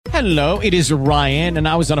Hello, it is Ryan, and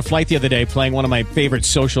I was on a flight the other day playing one of my favorite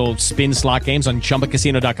social spin slot games on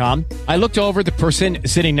ChumbaCasino.com. I looked over at the person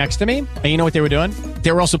sitting next to me, and you know what they were doing?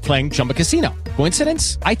 They were also playing Chumba Casino.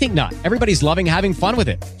 Coincidence? I think not. Everybody's loving having fun with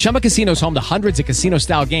it. Chumba Casino is home to hundreds of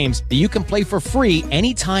casino-style games that you can play for free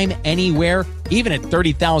anytime, anywhere, even at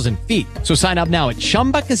 30,000 feet. So sign up now at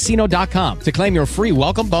ChumbaCasino.com to claim your free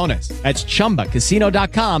welcome bonus. That's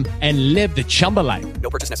ChumbaCasino.com and live the Chumba life. No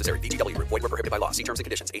purchase necessary. VGW. Void where prohibited by law. See terms and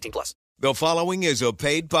conditions. 18+. The following is a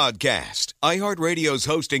paid podcast. iHeartRadio's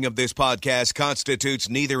hosting of this podcast constitutes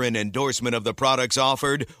neither an endorsement of the products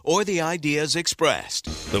offered or the ideas expressed.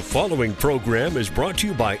 The following program is brought to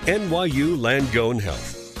you by NYU Langone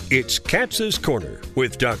Health. It's Katz's Corner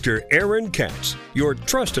with Dr. Aaron Katz, your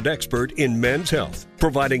trusted expert in men's health,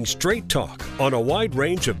 providing straight talk on a wide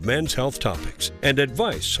range of men's health topics and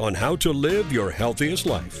advice on how to live your healthiest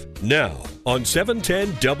life. Now, on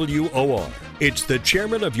 710 WOR, it's the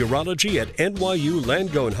chairman of urology at NYU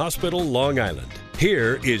Langone Hospital, Long Island.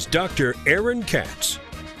 Here is Dr. Aaron Katz.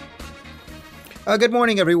 Good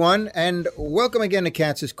morning, everyone, and welcome again to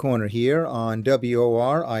Katz's Corner here on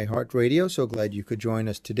WOR iHeartRadio. So glad you could join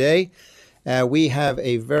us today. We have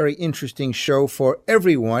a very interesting show for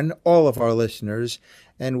everyone, all of our listeners,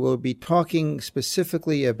 and we'll be talking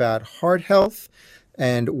specifically about heart health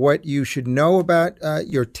and what you should know about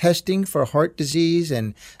your testing for heart disease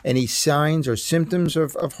and any signs or symptoms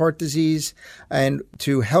of heart disease. And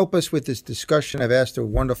to help us with this discussion, I've asked a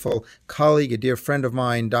wonderful colleague, a dear friend of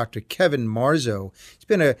mine, Dr. Kevin Marzo. He's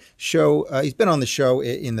been on the show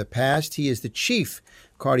in the past. He is the chief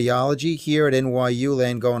cardiology here at NYU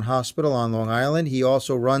Langone Hospital on Long Island. He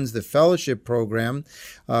also runs the fellowship program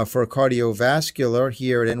for cardiovascular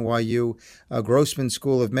here at NYU Grossman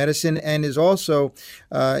School of Medicine, and is also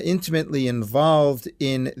intimately involved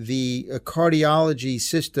in the cardiology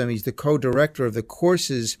system. He's the co-director of the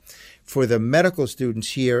courses for the medical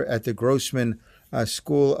students here at the Grossman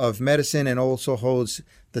School of Medicine, and also holds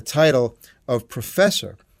the title of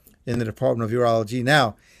professor in the Department of Urology.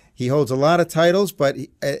 Now, he holds a lot of titles, but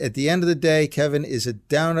at the end of the day, Kevin is a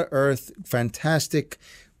down-to-earth, fantastic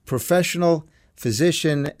professional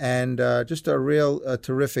physician and just a real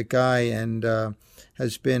terrific guy, and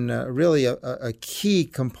has been really a key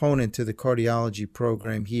component to the cardiology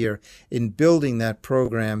program here in building that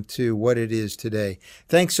program to what it is today.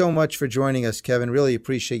 Thanks so much for joining us, Kevin. Really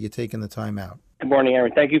appreciate you taking the time out. Good morning,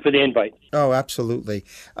 Aaron. Thank you for the invite. Oh, absolutely.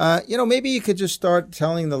 Maybe you could just start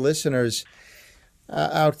telling the listeners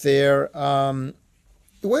out there,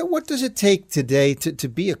 what does it take today to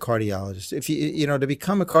be a cardiologist? If to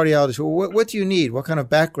become a cardiologist, what do you need? What kind of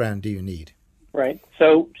background do you need? Right.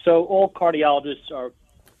 So all cardiologists are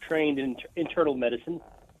trained in internal medicine.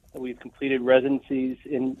 We've completed residencies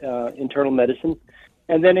in internal medicine,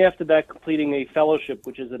 and then after that, completing a fellowship,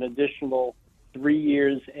 which is an additional 3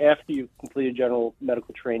 years after you've completed general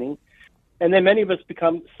medical training, and then many of us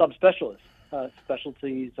become subspecialists.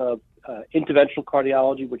 Specialties of interventional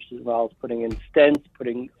cardiology, which involves putting in stents,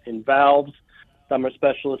 putting in valves. Some are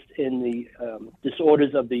specialists in the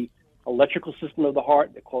disorders of the electrical system of the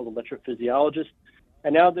heart. They're called electrophysiologists.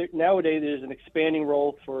 And nowadays, there's an expanding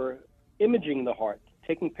role for imaging the heart,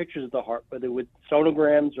 taking pictures of the heart, whether with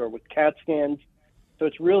sonograms or with CAT scans. So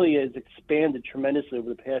it's really has expanded tremendously over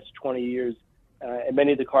the past 20 years. And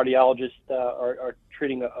many of the cardiologists are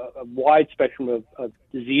treating a wide spectrum of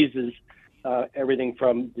diseases, everything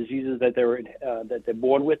from diseases that they're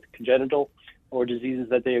born with, congenital, or diseases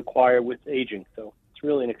that they acquire with aging. So it's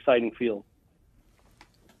really an exciting field.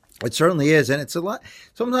 It certainly is, and it's a lot.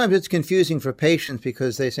 Sometimes it's confusing for patients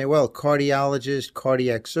because they say, "Well, cardiologist,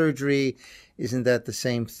 cardiac surgery, isn't that the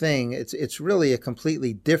same thing?" It's really a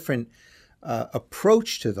completely different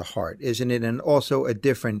approach to the heart, isn't it? And also a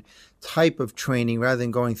different type of training rather than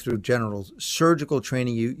going through general surgical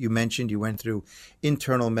training. You mentioned you went through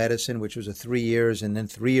internal medicine, which was 3 years, and then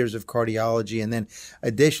 3 years of cardiology, and then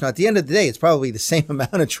additional. At the end of the day, it's probably the same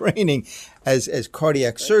amount of training as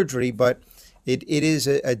cardiac surgery, but it is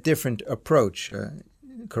a different approach,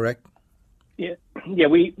 correct? Yeah.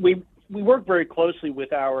 We work very closely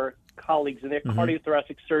with our colleagues, and they're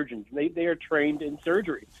cardiothoracic surgeons. They are trained in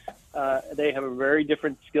surgery. They have a very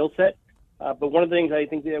different skill set. But one of the things I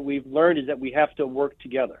think that we've learned is that we have to work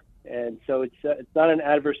together. And so it's not an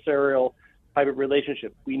adversarial type of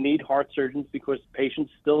relationship. We need heart surgeons because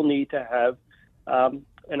patients still need to have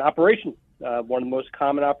an operation. One of the most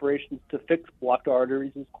common operations to fix blocked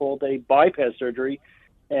arteries is called a bypass surgery.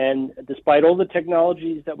 And despite all the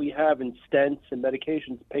technologies that we have in stents and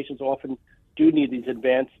medications, patients often do need these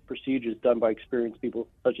advanced procedures done by experienced people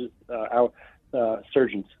such as our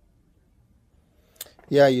surgeons.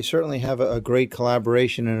 Yeah, you certainly have a great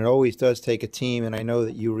collaboration, and it always does take a team. And I know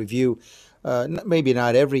that you review, maybe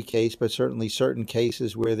not every case, but certainly certain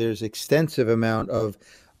cases where there's extensive amount of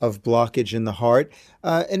blockage in the heart.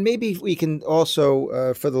 And maybe we can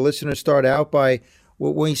also, for the listeners, start out by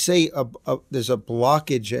when we say there's a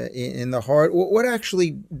blockage in the heart. What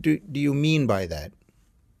actually do you mean by that?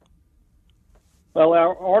 Well,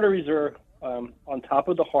 our arteries are on top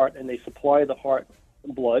of the heart, and they supply the heart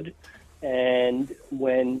blood. And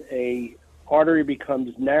when a artery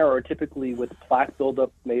becomes narrow, typically with plaque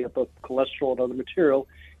buildup made up of cholesterol and other material,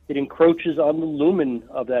 it encroaches on the lumen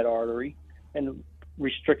of that artery and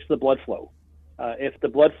restricts the blood flow. If the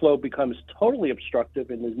blood flow becomes totally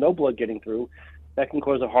obstructive and there's no blood getting through, that can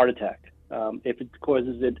cause a heart attack. If it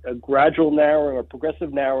causes a gradual narrowing or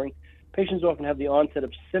progressive narrowing, patients often have the onset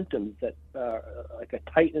of symptoms that like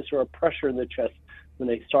a tightness or a pressure in the chest when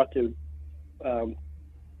they start to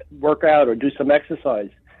work out or do some exercise.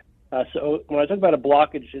 So when I talk about a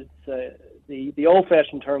blockage, it's the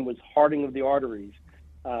old-fashioned term was hardening of the arteries.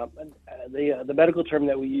 The medical term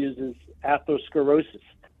that we use is atherosclerosis.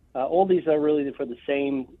 All these are really for the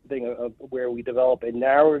same thing of where we develop a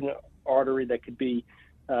narrowing artery that could be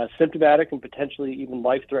symptomatic and potentially even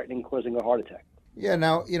life-threatening, causing a heart attack. Yeah,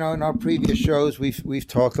 now, in our previous shows, we've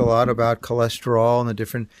talked a lot about cholesterol and the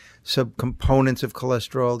different subcomponents of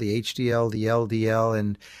cholesterol, the HDL, the LDL,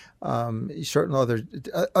 and certain other.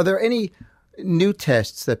 Are there any new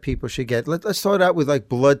tests that people should get? Let's start out with like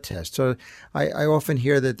blood tests. So I often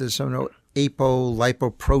hear that there's some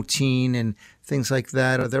apolipoprotein and things like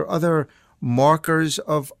that. Are there other markers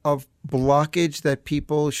of blockage that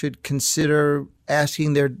people should consider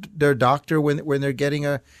asking their doctor when they're getting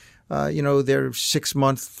their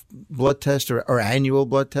 6-month blood test or annual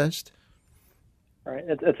blood test? All right,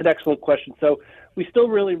 that's an excellent question. So we still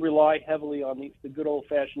really rely heavily on the good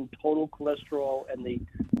old-fashioned total cholesterol and the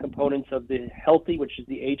components of the healthy, which is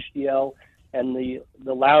the HDL, and the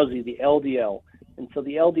lousy, the LDL. And so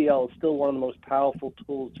the LDL is still one of the most powerful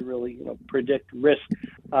tools to really predict risk.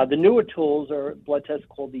 The newer tools are blood tests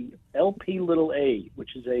called the Lp(a),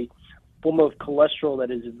 which is a form of cholesterol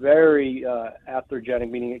that is very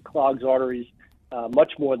atherogenic, meaning it clogs arteries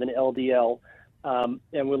much more than LDL.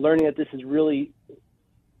 And we're learning that this is really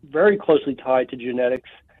very closely tied to genetics,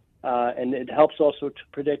 and it helps also to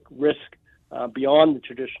predict risk beyond the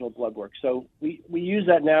traditional blood work. So we use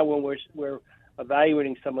that now when we're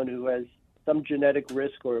evaluating someone who has some genetic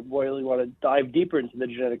risk or really want to dive deeper into the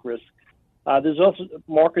genetic risk. There's also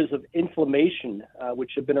markers of inflammation,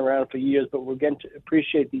 which have been around for years, but we're getting to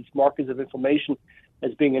appreciate these markers of inflammation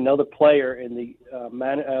as being another player in the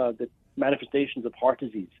manifestations of heart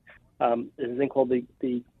disease. There's a thing called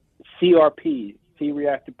the CRP,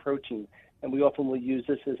 C-reactive protein, and we often will use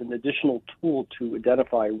this as an additional tool to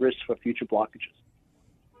identify risk for future blockages.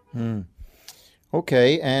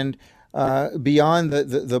 Okay, and beyond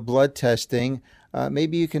the blood testing,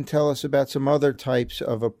 maybe you can tell us about some other types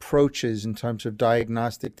of approaches in terms of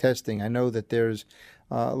diagnostic testing. I know that there's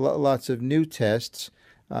lots of new tests.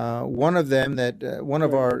 One of them that one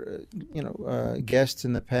of our guests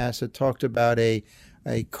in the past had talked about a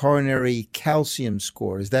coronary calcium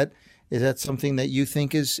score. Is that something that you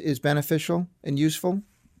think is beneficial and useful?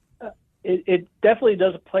 It definitely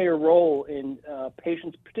does play a role in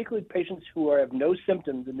patients, particularly patients who have no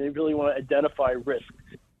symptoms and they really want to identify risk.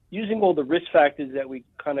 Using all the risk factors that we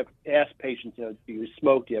kind of ask patients, do you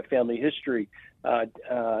smoke? Do you have family history? Do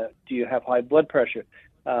you have high blood pressure?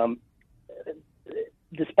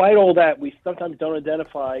 Despite all that, we sometimes don't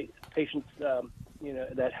identify patients,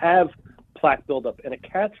 that have plaque buildup. And a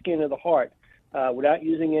CAT scan of the heart, without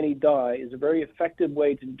using any dye, is a very effective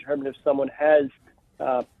way to determine if someone has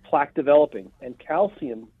plaque developing. And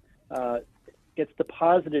calcium gets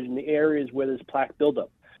deposited in the areas where there's plaque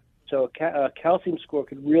buildup. So a calcium score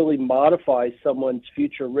could really modify someone's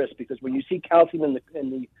future risk, because when you see calcium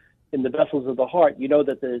in the vessels of the heart, you know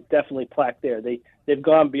that there's definitely plaque there. They've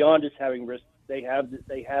gone beyond just having risk. They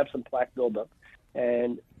have some plaque buildup,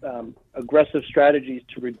 and aggressive strategies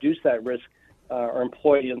to reduce that risk are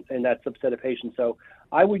employed in that subset of patients. So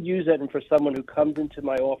I would use that, and for someone who comes into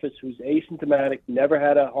my office who's asymptomatic, never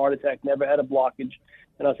had a heart attack, never had a blockage,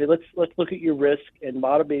 and I'll say, let's look at your risk and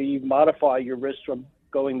modify your risk from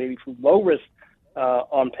going maybe from low risk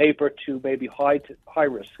on paper to maybe high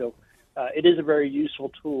risk. So it is a very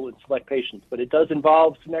useful tool in select patients, but it does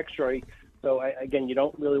involve some X-ray. So again, you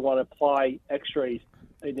don't really want to apply X-rays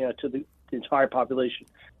to the entire population.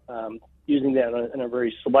 Using that in a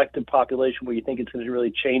very selective population where you think it's going to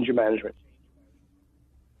really change your management.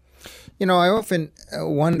 I often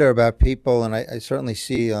wonder about people, and I certainly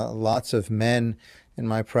see lots of men, in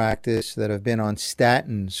my practice that have been on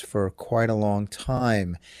statins for quite a long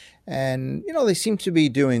time. And, they seem to be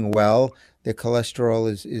doing well. Their cholesterol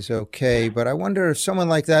is okay. But I wonder if someone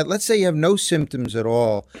like that, let's say you have no symptoms at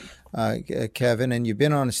all, Kevin, and you've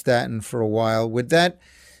been on a statin for a while, would that,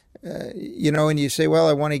 and you say, well,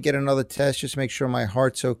 I want to get another test, just make sure my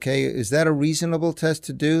heart's okay. Is that a reasonable test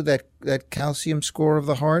to do, that calcium score of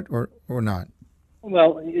the heart, or not?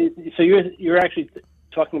 Well, so you're actually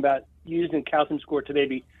talking about using a calcium score to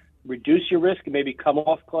maybe reduce your risk and maybe come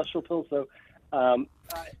off cholesterol pills. So,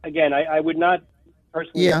 again, I would not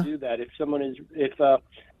personally do that. If someone is,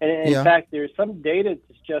 in fact, there's some data to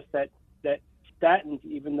suggest that statins,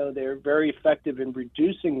 even though they're very effective in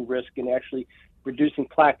reducing risk and actually reducing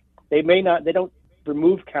plaque, they don't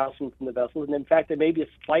remove calcium from the vessels, and in fact, there may be a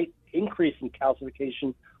slight increase in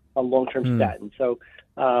calcification on long-term statins. So,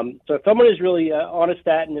 if someone is really on a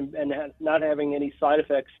statin and not having any side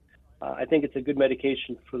effects, I think it's a good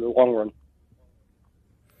medication for the long run.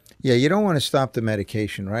 Yeah, you don't want to stop the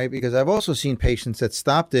medication, right? Because I've also seen patients that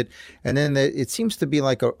stopped it, and then it seems to be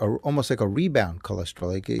like almost like a rebound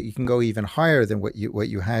cholesterol. Like you can go even higher than what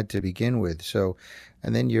you had to begin with. So,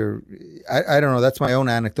 and then I don't know. That's my own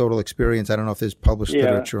anecdotal experience. I don't know if there's published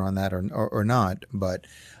literature on that or not, but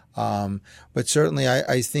certainly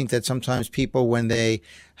I think that sometimes people, when they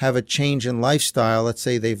have a change in lifestyle, let's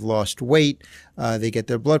say they've lost weight, they get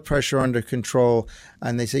their blood pressure under control,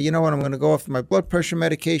 and they say, you know what, I'm going to go off my blood pressure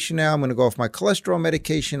medication now. I'm going to go off my cholesterol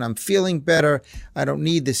medication. I'm feeling better. I don't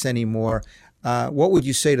need this anymore. What would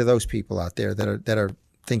you say to those people out there that are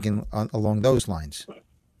thinking along those lines?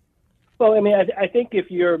 Well, I mean, I think if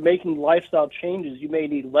you're making lifestyle changes, you may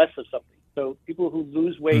need less of something. So people who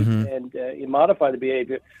lose weight and you modify the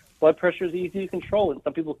behavior, blood pressure is easy to control, and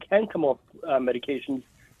some people can come off medications,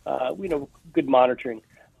 good monitoring.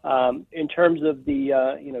 In terms of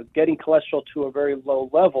the, getting cholesterol to a very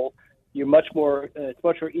low level, it's much more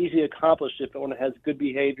easy to accomplish if one has good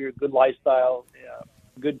behavior, good lifestyle,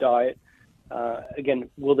 good diet. Again,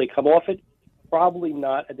 will they come off it? Probably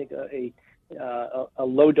not. I think a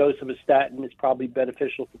low dose of a statin is probably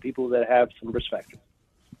beneficial for people that have some risk factors.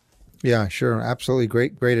 Yeah, sure. Absolutely.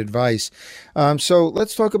 Great advice. So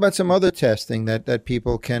let's talk about some other testing that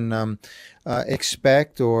people can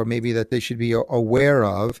expect, or maybe that they should be aware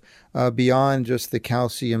of beyond just the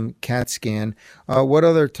calcium CAT scan. What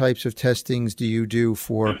other types of testings do you do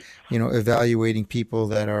for, evaluating people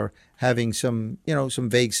that are having some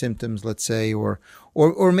vague symptoms, let's say, or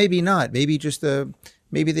maybe not, maybe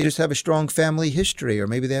they just have a strong family history, or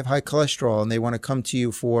maybe they have high cholesterol and they want to come to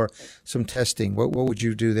you for some testing. What would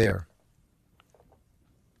you do there?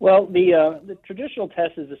 Well, the traditional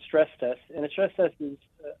test is a stress test, and a stress test is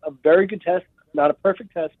a very good test, not a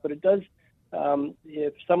perfect test, but it does,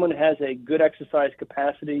 if someone has a good exercise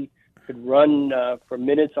capacity, could run for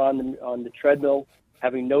minutes on the treadmill,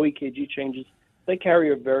 having no EKG changes, they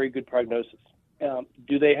carry a very good prognosis.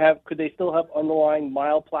 Could they still have underlying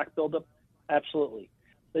mild plaque buildup? Absolutely.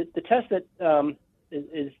 The test that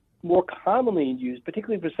is more commonly used,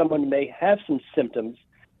 particularly for someone who may have some symptoms,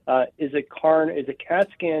 is a CAT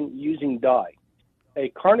scan using dye. A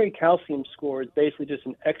coronary calcium score is basically just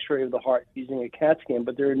an X-ray of the heart using a CAT scan,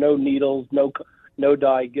 but there are no needles, no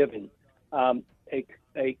dye given. A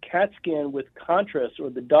CAT scan with contrast, or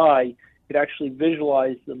the dye, could actually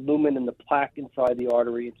visualize the lumen and the plaque inside the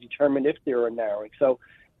artery and determine if there are narrowing. So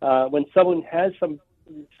when someone has some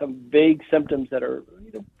vague symptoms that are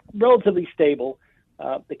relatively stable,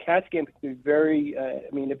 the CAT scan can be very.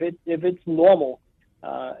 If it's normal,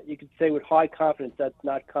 you could say with high confidence that's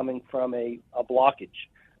not coming from a blockage.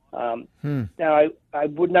 Now, I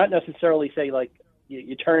would not necessarily say, like,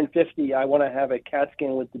 you turn 50, I want to have a CAT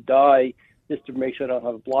scan with the dye just to make sure I don't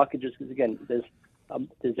have blockages, because again, there's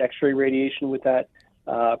X-ray radiation with that,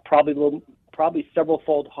 probably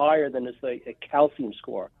several-fold higher than a calcium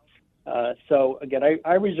score. So again,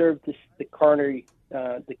 I reserve the coronary,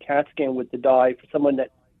 the CAT scan with the dye for someone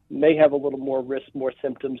that may have a little more risk, more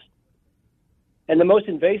symptoms. And the most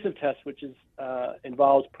invasive test, which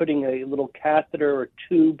involves putting a little catheter or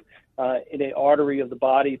tube in an artery of the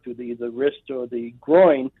body through the wrist or the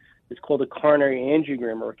groin, is called a coronary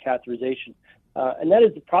angiogram, or a catheterization. And that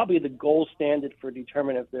is probably the gold standard for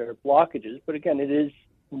determining if there are blockages. But again, it is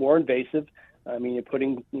more invasive. I mean, you're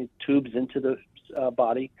putting tubes into the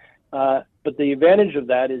body. But the advantage of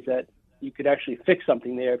that is that you could actually fix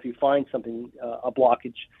something there if you find something, a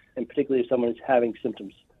blockage, and particularly if someone is having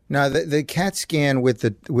symptoms. Now, the CAT scan with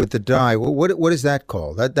the dye, what is that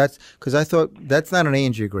called? That's because I thought that's not an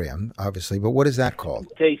angiogram, obviously, but what is that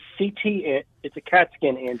called? It's a CT. It's a CAT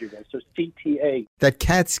scan angiogram, so CTA. That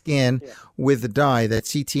CAT scan with the dye, that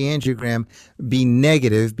CT angiogram, be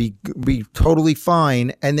negative, be totally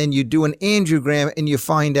fine, and then you do an angiogram and you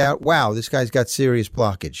find out, wow, this guy's got serious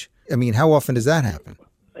blockage. I mean, how often does that happen?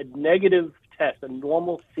 A negative test, a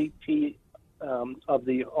normal CT of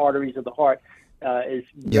the arteries of the heart, is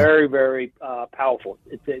very, very powerful.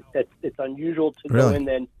 It's unusual to go in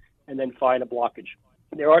and then find a blockage.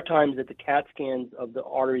 There are times that the CAT scans of the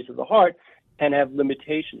arteries of the heart can have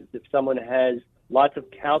limitations. If someone has lots of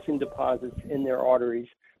calcium deposits in their arteries,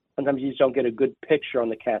 sometimes you just don't get a good picture on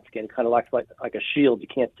the CAT scan. It kind of acts like a shield. You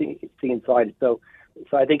can't see inside it. So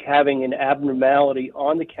I think having an abnormality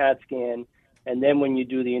on the CAT scan, and then when you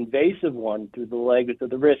do the invasive one through the leg or through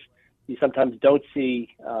the wrist, you sometimes don't see,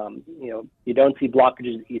 you don't see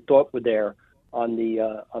blockages that you thought were there on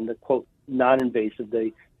the quote non-invasive,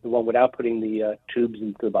 the one without putting the tubes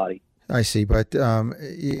into the body. I see, but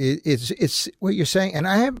it's what you're saying, and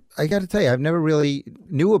I got to tell you, I've never really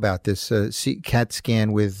knew about this CAT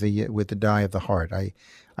scan with the dye of the heart.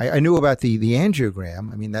 I knew about the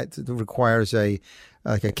angiogram. I mean, that requires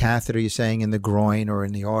like a catheter, you're saying, in the groin or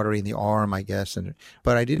in the artery in the arm, I guess.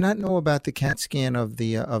 But I did not know about the CAT scan of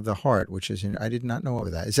the heart, I did not know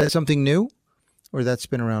of that. Is that something new, or that's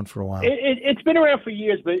been around for a while? It's been around for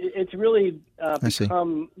years, but it's really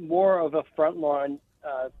become more of a frontline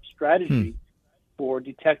strategy for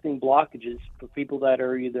detecting blockages for people that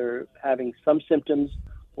are either having some symptoms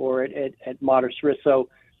or at moderate risk. So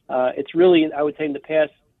it's really, I would say, in the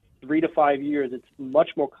past 3 to 5 years, it's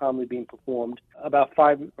much more commonly being performed. About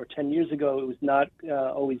 5 or 10 years ago, it was not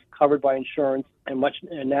always covered by insurance, and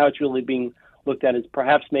now it's really being looked at as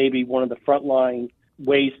perhaps maybe one of the frontline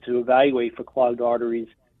ways to evaluate for clogged arteries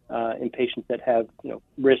in patients that have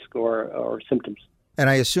risk or symptoms. And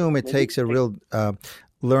I assume it takes a real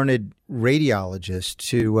learned radiologist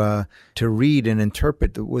to read and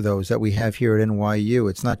interpret those that we have here at NYU.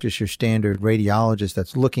 It's not just your standard radiologist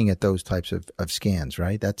that's looking at those types of scans,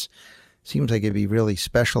 right? That seems like it'd be really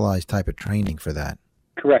specialized type of training for that.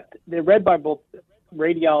 Correct. They're read by both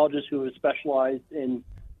radiologists who are specialized in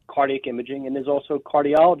cardiac imaging, and there's also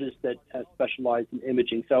cardiologists that have specialized in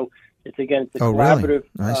imaging. So it's a collaborative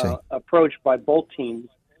approach by both teams.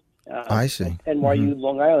 I see. At NYU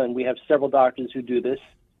Long Island, we have several doctors who do this,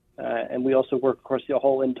 and we also work across the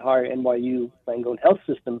whole entire NYU Langone health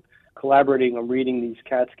system, collaborating on reading these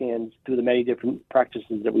CAT scans through the many different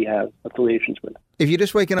practices that we have affiliations with. If you're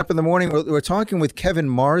just waking up in the morning, we're talking with Kevin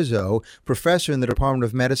Marzo, professor in the Department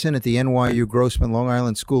of Medicine at the NYU Grossman Long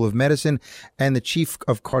Island School of Medicine and the chief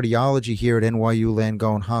of cardiology here at NYU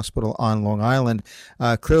Langone Hospital on Long Island.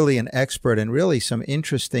 Clearly an expert, and really some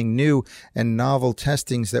interesting new and novel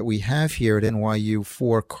testings that we have here at NYU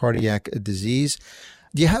for cardiac disease.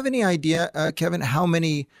 Do you have any idea, Kevin, how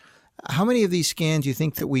many of these scans you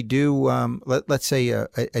think that we do, let's say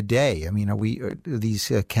a day? I mean, are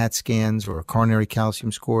these CAT scans or coronary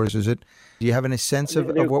calcium scores? Do you have any sense of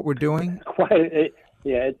what we're doing?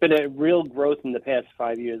 It's been a real growth in the past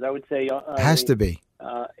 5 years. I would say has to be.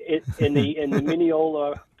 In the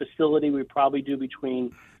Mineola facility, we probably do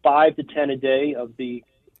between 5 to 10 a day of the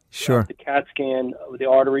CAT scan of the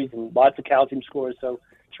arteries, and lots of calcium scores. So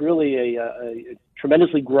it's really a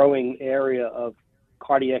tremendously growing area of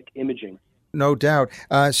cardiac imaging. No doubt.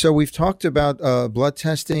 So we've talked about blood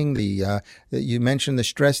testing. You mentioned the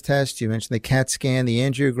stress test. You mentioned the CAT scan, the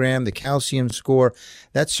angiogram, the calcium score.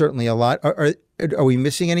 That's certainly a lot. Are we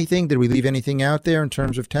missing anything? Did we leave anything out there in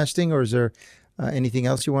terms of testing, or is there anything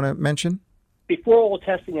else you want to mention? Before all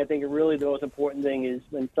testing, I think really the most important thing is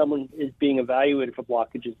when someone is being evaluated for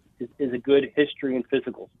blockages is a good history and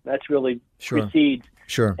physical. That's really precedes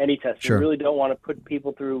any test. You really don't want to put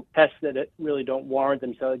people through tests that really don't warrant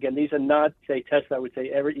them. So again, these are not, say, tests that would say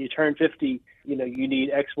you turn 50, you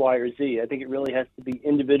need X, Y, or Z. I think it really has to be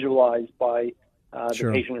individualized by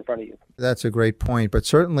the patient in front of you. That's a great point. But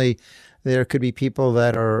certainly there could be people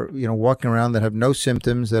that are, walking around that have no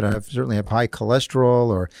symptoms, that certainly have high cholesterol,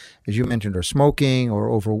 or, as you mentioned, are smoking or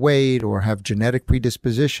overweight or have genetic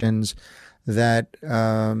predispositions that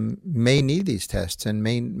may need these tests and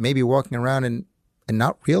may be walking around and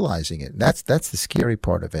not realizing it. That's the scary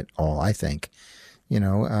part of it all, I think.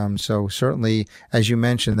 So certainly, as you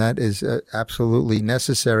mentioned, that is absolutely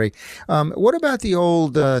necessary. What about the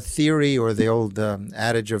old theory or the old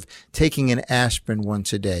adage of taking an aspirin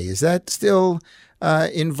once a day? Is that still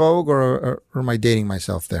in vogue, or am I dating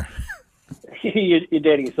myself there? You're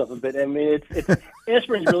dating yourself a bit. I mean, it's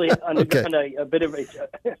aspirin's really undergone a bit of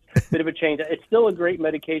a change. It's still a great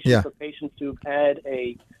medication for patients who've had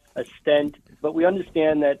a stent, but we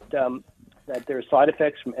understand that that there are side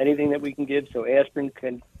effects from anything that we can give. So aspirin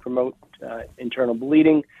can promote internal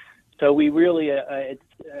bleeding. So we really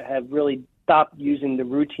have really stopped using the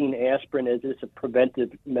routine aspirin as a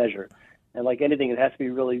preventive measure. And like anything, it has to be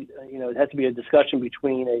really, it has to be a discussion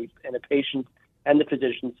between a patient and the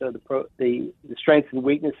physician. So the strengths and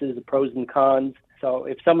weaknesses, the pros and cons. So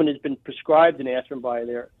if someone has been prescribed an aspirin by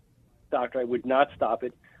their doctor, I would not stop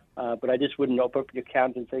it. But I just wouldn't open up your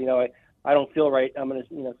account and say, I don't feel right. I'm going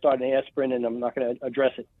to start an aspirin and I'm not going to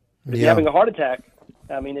address it. But if you're having a heart attack,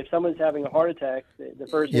 I mean, if someone's having a heart attack, the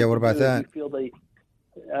first thing what about that?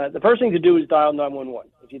 The first thing to do is dial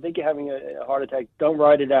 911. If you think you're having a heart attack, don't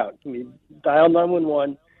ride it out. I mean, dial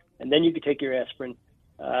 911, and then you can take your aspirin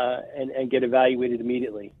and get evaluated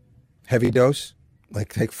immediately. Heavy dose,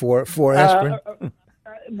 like take four aspirin.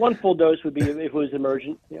 One full dose would be if it was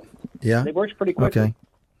emergent. Yeah. It works pretty quickly.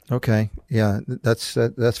 Okay. Yeah, that's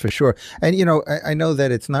for sure. And I know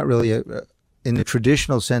that it's not really in the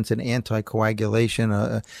traditional sense, an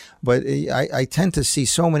anticoagulation. But I tend to see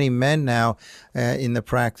so many men now in the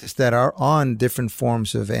practice that are on different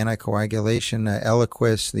forms of anticoagulation,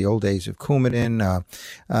 Eliquis, the old days of Coumadin,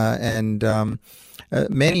 and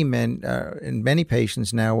many men and many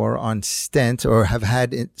patients now are on stents or have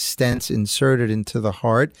had stents inserted into the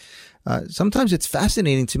heart. Sometimes it's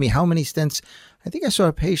fascinating to me how many stents. I think I saw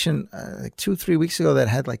a patient like 2-3 weeks ago that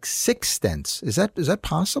had like 6 stents. Is that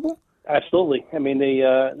possible? Absolutely. I mean,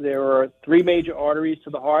 there are 3 major arteries to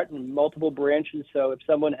the heart and multiple branches. So if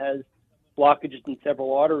someone has blockages in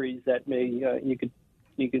several arteries, that may you could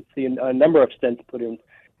see a number of stents put in.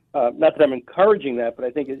 Not that I'm encouraging that, but I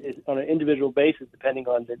think it's on an individual basis, depending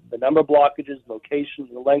on the number of blockages, location,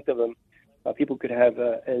 the length of them. People could have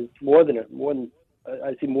I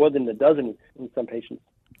see more than a dozen in some patients.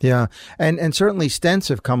 Yeah, and certainly stents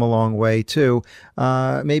have come a long way too.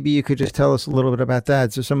 Maybe you could just tell us a little bit about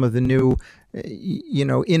that. So some of the new,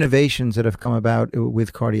 innovations that have come about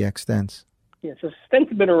with cardiac stents. Yeah, so stents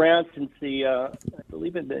have been around since I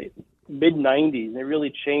believe in the mid-'90s. They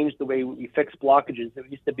really changed the way we fix blockages. It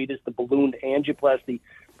used to be just the ballooned angioplasty,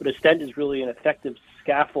 but a stent is really an effective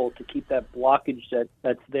scaffold to keep that blockage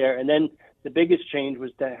that's there. And then the biggest change was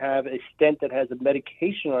to have a stent that has a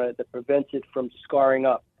medication on it that prevents it from scarring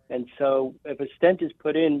up. And so if a stent is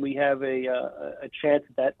put in, we have a chance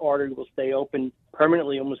that artery will stay open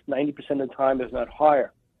permanently almost 90% of the time, if not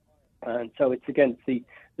higher. And so it's the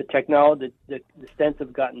technology, the stents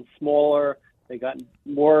have gotten smaller. They've gotten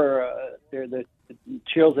more, the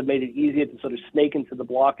materials have made it easier to sort of snake into the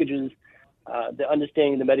blockages. The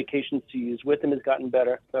understanding the medications to use with them has gotten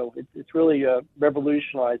better. So it's really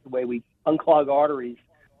revolutionized the way we unclog arteries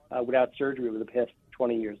without surgery over the past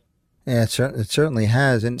 20 years. Yeah, it certainly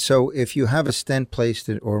has. And so if you have a stent placed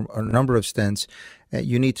or a number of stents,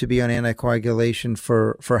 you need to be on anticoagulation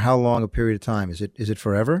for how long a period of time? Is it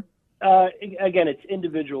forever? Again, it's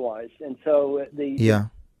individualized. And so the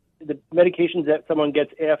medications that someone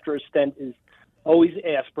gets after a stent is always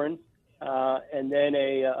aspirin. And then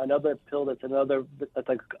another pill that's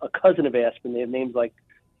like a cousin of aspirin. They have names like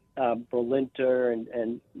Brilinta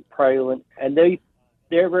and Praluent, and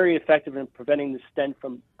they're very effective in preventing the stent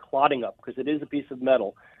from clotting up because it is a piece of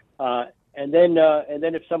metal. And then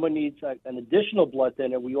if someone needs an additional blood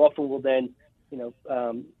thinner, we often will then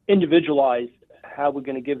individualize how we're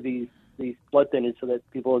going to give these blood thinners so that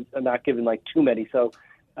people are not given like too many. So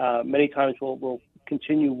many times we'll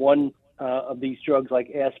continue one of these drugs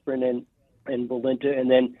like aspirin and Brilinta, and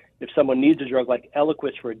then if someone needs a drug like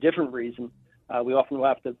Eliquis for a different reason, we often will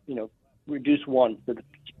have to reduce one so that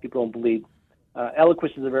people don't bleed.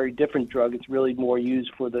 Eliquis is a very different drug. It's really more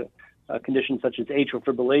used for the conditions such as atrial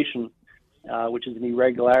fibrillation, which is an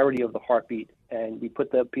irregularity of the heartbeat, and we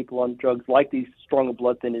put the people on drugs like these stronger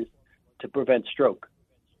blood thinners to prevent stroke.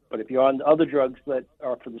 But if you're on other drugs that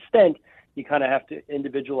are for the stent, you kind of have to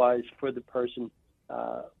individualize for the person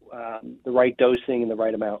the right dosing and the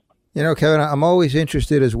right amount. Kevin, I'm always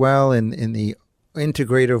interested as well in the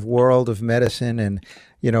integrative world of medicine. And,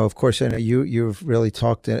 of course, I know you've really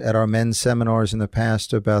talked at our men's seminars in the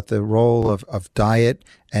past about the role of diet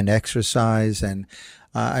and exercise. And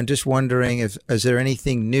I'm just wondering is there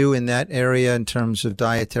anything new in that area in terms of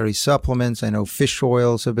dietary supplements? I know fish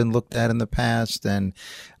oils have been looked at in the past and,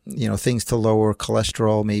 things to lower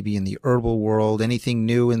cholesterol, maybe in the herbal world. Anything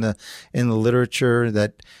new in the literature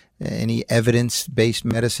that any evidence-based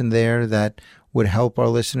medicine there that would help our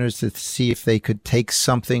listeners to see if they could take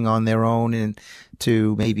something on their own and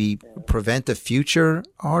to maybe prevent a future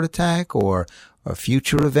heart attack or a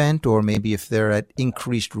future event, or maybe if they're at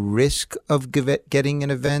increased risk of getting an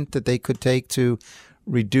event that they could take to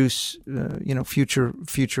reduce,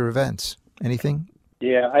 future events? Anything?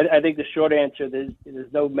 Yeah, I think the short answer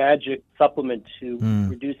there's no magic supplement to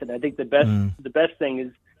reduce it. I think the best thing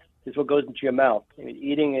is what goes into your mouth. I mean,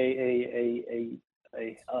 eating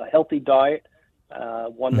a healthy diet,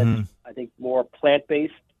 one that's I think more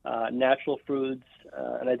plant-based, natural foods,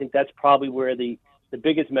 and I think that's probably where the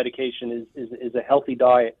biggest medication is a healthy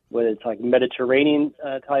diet, whether it's like Mediterranean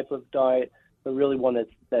type of diet, but really one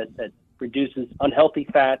that reduces unhealthy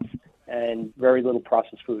fats and very little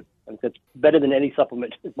processed food. I think that's better than any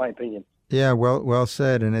supplement, in my opinion. Yeah, well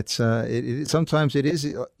said. And it's sometimes it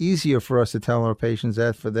is easier for us to tell our patients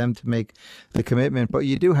that, for them to make the commitment. But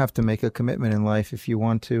you do have to make a commitment in life if you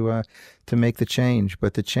want to make the change.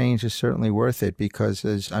 But the change is certainly worth it, because,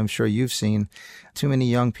 as I'm sure you've seen, too many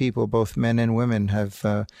young people, both men and women,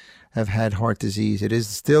 have had heart disease. It is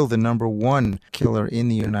still the number one killer in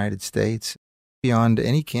the United States, beyond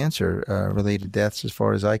any cancer-related deaths, as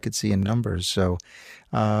far as I could see in numbers. So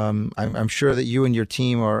I'm sure that you and your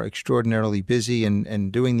team are extraordinarily busy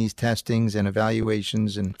and doing these testings and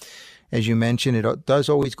evaluations. And as you mentioned, it does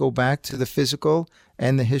always go back to the physical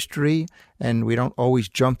and the history, and we don't always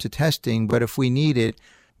jump to testing. But if we need it,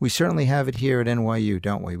 we certainly have it here at NYU,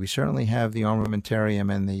 don't we? We certainly have the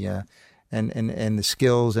armamentarium and the and the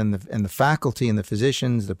skills and the faculty and the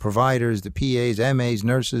physicians, the providers, the PAs, MAs,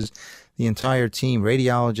 nurses, the entire team,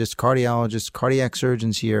 radiologists, cardiologists, cardiac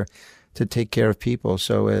surgeons here to take care of people.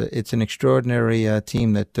 So it's an extraordinary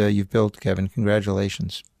team that you've built, Kevin.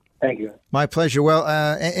 Congratulations. Thank you. My pleasure. Well,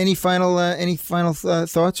 any final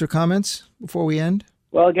thoughts or comments before we end?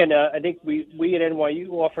 Well, again, I think we at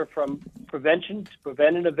NYU offer from prevention to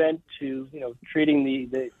prevent an event to treating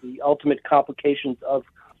the ultimate complications of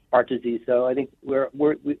heart disease. So I think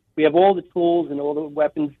we have all the tools and all the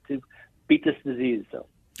weapons to beat this disease. So.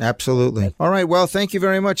 Absolutely. All right. Well, thank you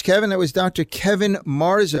very much, Kevin. That was Dr. Kevin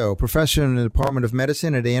Marzo, professor in the Department of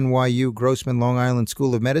Medicine at NYU Grossman, Long Island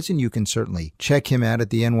School of Medicine. You can certainly check him out at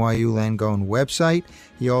the NYU Langone website.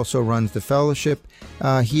 He also runs the fellowship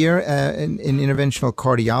here in interventional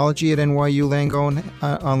cardiology at NYU Langone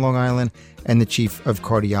on Long Island, and the chief of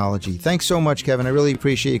cardiology. Thanks so much, Kevin. I really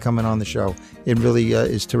appreciate you coming on the show. It really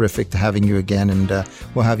is terrific to having you again, and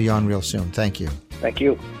we'll have you on real soon. Thank you. Thank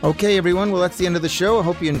you. Okay, everyone. Well, that's the end of the show. I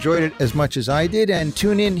hope you enjoyed it as much as I did. And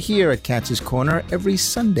tune in here at KATZ'S Corner every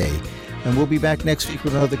Sunday. And we'll be back next week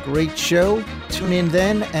with another great show. Tune in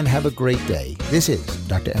then and have a great day. This is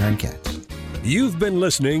Dr. Aaron Katz. You've been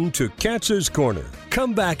listening to KATZ'S Corner.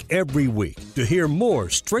 Come back every week to hear more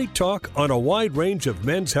straight talk on a wide range of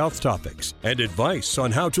men's health topics and advice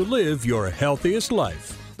on how to live your healthiest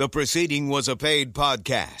life. The preceding was a paid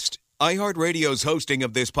podcast. iHeartRadio's hosting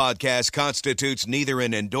of this podcast constitutes neither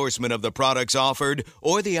an endorsement of the products offered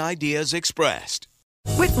or the ideas expressed.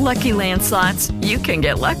 With Lucky Land Slots, you can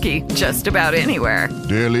get lucky just about anywhere.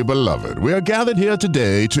 Dearly beloved, we are gathered here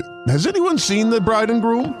today to... Has anyone seen the bride and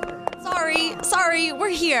groom? Sorry, we're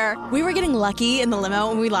here. We were getting lucky in the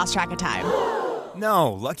limo and we lost track of time.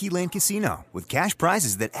 No, Lucky Land Casino, with cash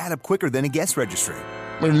prizes that add up quicker than a guest registry.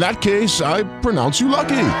 In that case, I pronounce you lucky.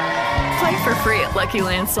 Play for free at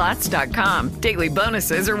LuckyLandSlots.com. Daily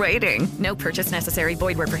bonuses are waiting. No purchase necessary.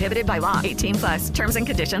 Void where prohibited by law. 18+. Terms and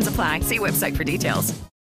conditions apply. See website for details.